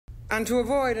And to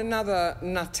avoid another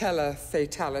Nutella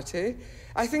fatality,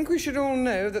 I think we should all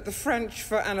know that the French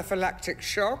for anaphylactic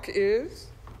shock is...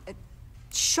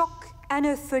 Choc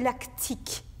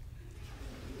anaphylactique.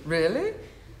 Really?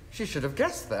 She should have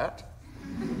guessed that.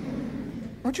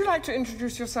 Would you like to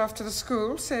introduce yourself to the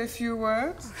school, say a few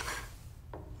words?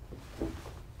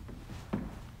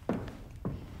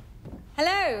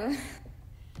 Hello.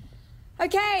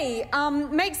 Okay,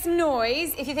 make some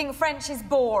noise if you think French is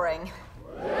boring.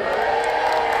 All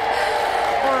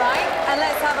right, and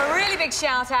let's have a really big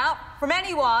shout out from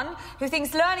anyone who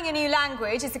thinks learning a new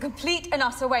language is a complete and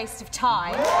utter waste of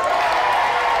time.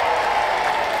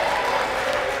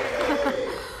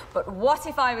 But what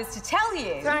if I was to tell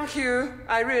you... Thank you.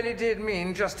 I really did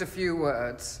mean just a few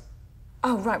words.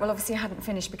 Oh, right, well, obviously I hadn't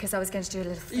finished because I was going to do a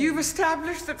little thing. You've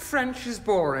established that French is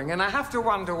boring, and I have to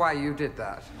wonder why you did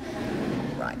that.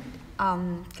 Right.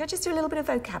 Can I just do a little bit of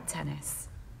vocab tennis?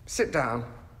 Sit down.